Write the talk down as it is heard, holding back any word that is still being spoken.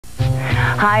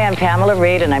Hi, I'm Pamela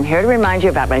Reed, and I'm here to remind you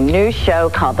about my new show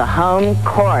called The Home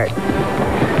Court.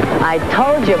 I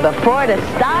told you before to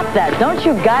stop that. Don't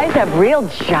you guys have real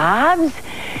jobs?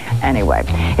 Anyway,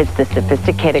 it's this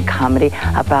sophisticated comedy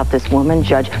about this woman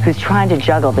judge who's trying to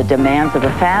juggle the demands of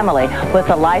the family with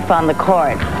the life on the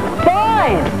court.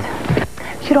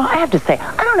 Boys! You know, I have to say,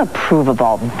 I don't approve of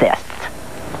all this.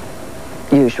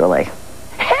 Usually. Hit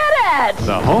it!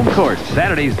 The Home Court,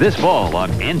 Saturdays this fall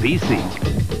on NBC.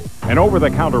 An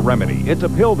over-the-counter remedy. It's a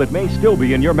pill that may still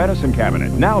be in your medicine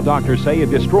cabinet. Now doctors say it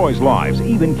destroys lives,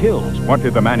 even kills. What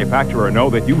did the manufacturer know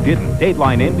that you didn't?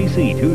 Dateline NBC, Tuesday.